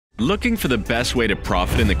Looking for the best way to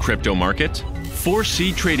profit in the crypto market?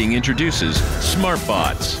 4C Trading introduces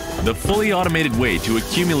SmartBots, the fully automated way to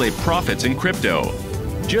accumulate profits in crypto.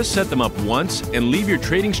 Just set them up once and leave your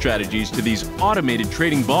trading strategies to these automated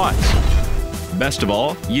trading bots. Best of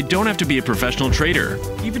all, you don't have to be a professional trader.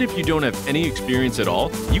 Even if you don't have any experience at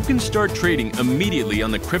all, you can start trading immediately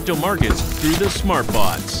on the crypto markets through the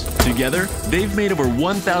SmartBots. Together, they've made over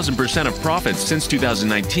 1,000% of profits since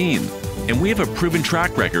 2019. And we have a proven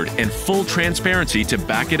track record and full transparency to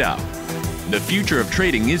back it up. The future of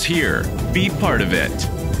trading is here. Be part of it.